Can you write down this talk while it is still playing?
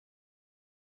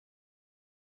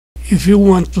If you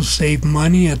want to save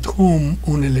money at home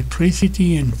on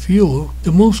electricity and fuel,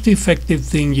 the most effective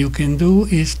thing you can do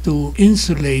is to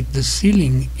insulate the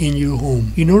ceiling in your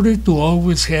home in order to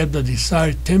always have the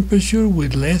desired temperature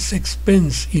with less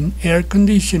expense in air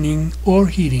conditioning or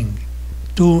heating.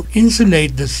 To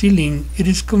insulate the ceiling, it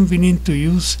is convenient to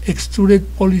use extruded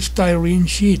polystyrene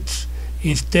sheets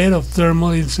instead of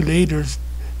thermal insulators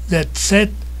that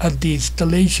set at the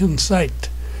installation site,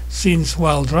 since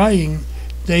while drying,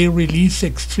 they release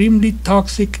extremely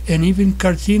toxic and even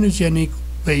carcinogenic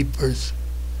vapors.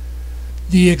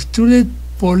 The extruded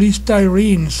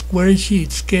polystyrene square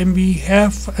sheets can be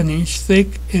half an inch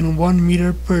thick and 1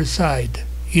 meter per side.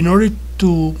 In order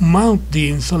to mount the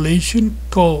insulation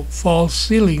called false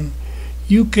ceiling,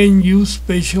 you can use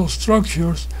special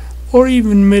structures or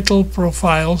even metal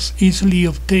profiles easily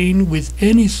obtained with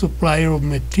any supplier of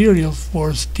materials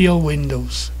for steel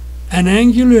windows. An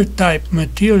angular type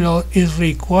material is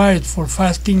required for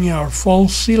fastening our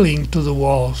false ceiling to the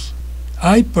walls.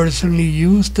 I personally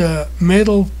used a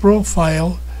metal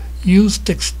profile used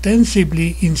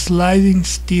extensively in sliding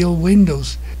steel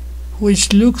windows,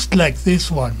 which looks like this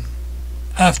one.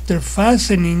 After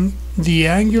fastening the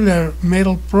angular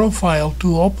metal profile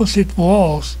to opposite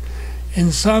walls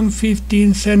and some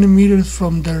 15 centimeters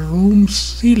from the room's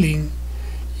ceiling,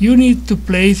 you need to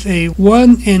place a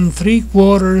 1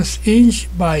 3/4 inch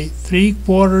by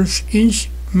 3/4 inch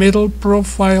metal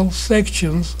profile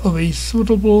sections of a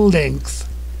suitable length.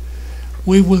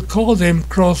 We will call them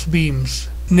cross beams.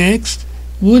 Next,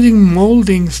 wooden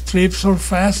molding strips are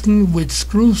fastened with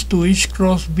screws to each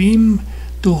cross beam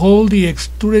to hold the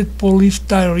extruded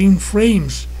polystyrene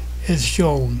frames as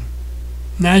shown.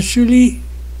 Naturally,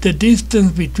 the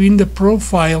distance between the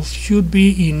profiles should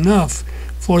be enough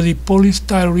for the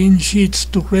polystyrene sheets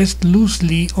to rest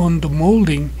loosely on the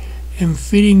molding and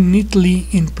fitting neatly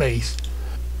in place.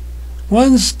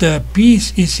 Once the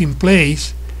piece is in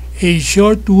place, a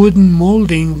short wooden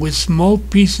molding with small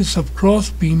pieces of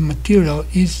crossbeam material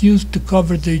is used to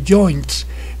cover the joints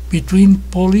between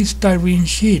polystyrene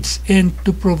sheets and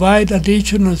to provide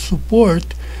additional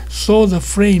support so the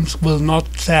frames will not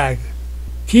sag.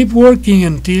 Keep working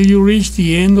until you reach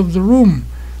the end of the room,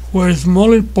 where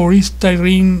smaller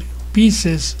polystyrene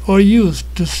pieces are used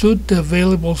to suit the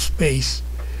available space.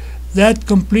 That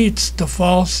completes the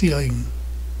false ceiling.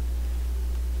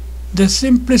 The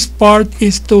simplest part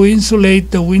is to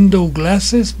insulate the window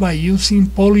glasses by using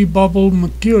polybubble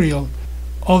material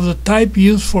of the type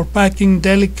used for packing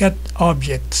delicate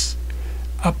objects.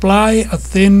 Apply a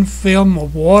thin film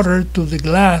of water to the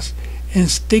glass and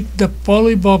stick the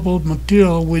polybubble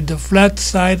material with the flat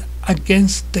side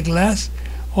against the glass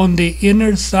on the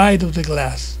inner side of the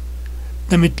glass.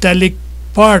 The metallic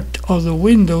part of the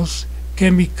windows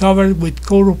can be covered with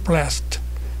coroplast,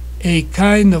 a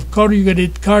kind of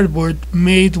corrugated cardboard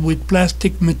made with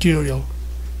plastic material.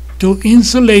 To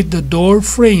insulate the door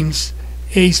frames,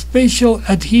 a special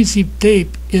adhesive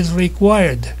tape is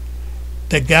required.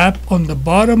 The gap on the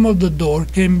bottom of the door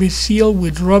can be sealed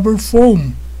with rubber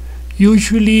foam,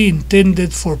 usually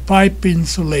intended for pipe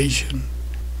insulation.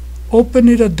 Open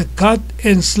it at the cut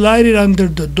and slide it under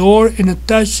the door and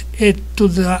attach it to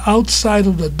the outside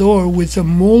of the door with a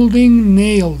molding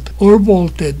nailed or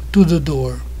bolted to the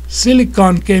door.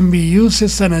 Silicone can be used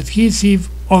as an adhesive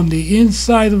on the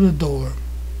inside of the door.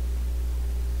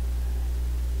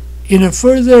 In a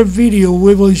further video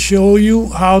we will show you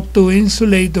how to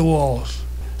insulate the walls.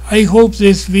 I hope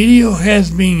this video has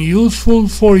been useful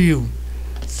for you.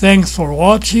 Thanks for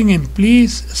watching and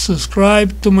please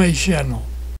subscribe to my channel.